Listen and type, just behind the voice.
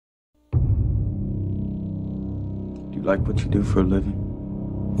You like what you do for a living?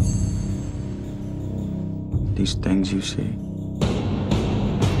 These things you see?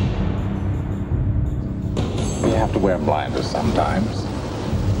 You have to wear blinders sometimes.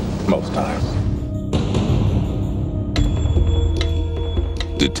 Most times.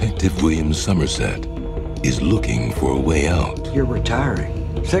 Detective William Somerset is looking for a way out. You're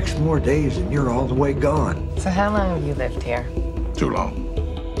retiring. 6 more days and you're all the way gone. So how long have you lived here? Too long.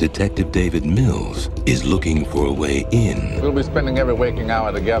 Detective David Mills is looking for a way in. We'll be spending every waking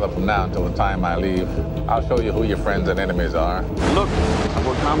hour together from now until the time I leave. I'll show you who your friends and enemies are. Look, I've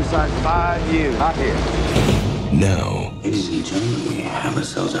worked homicide 5 years. Not here. Now, Ladies and gentlemen, we have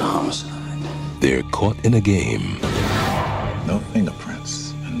ourselves a homicide. they're caught in a game. No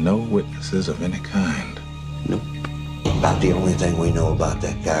fingerprints and no witnesses of any kind. Nope. About the only thing we know about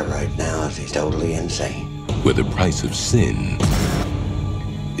that guy right now is he's totally insane. Where the price of sin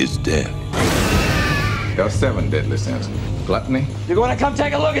is death. There are 7 deadly sins. Gluttony, You're going to come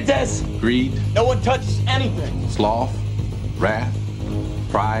take a look at this? greed, No one touches anything. sloth, wrath,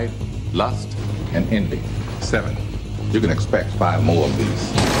 pride, lust, and envy. 7. You can expect 5 more of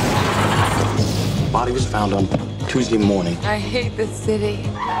these. Body was found on Tuesday morning. I hate this city.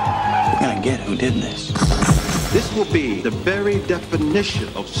 We're gonna get who did this. This will be the very definition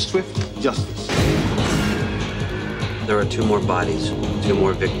of swift justice. There are 2 more bodies, 2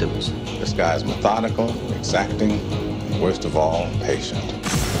 more victims. This guy's methodical, exacting, and worst of all, patient.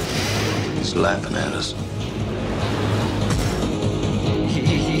 He's laughing at us.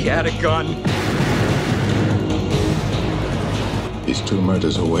 He had a gun. He's 2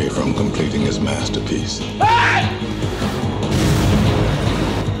 murders away from completing his masterpiece.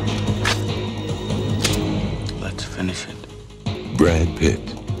 Let's finish it. Brad Pitt,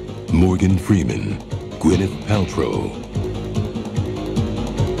 Morgan Freeman, Gwyneth Paltrow.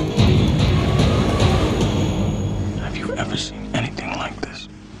 Have you ever seen anything like this?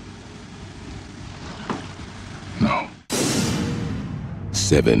 No.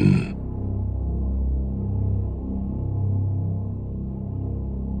 7.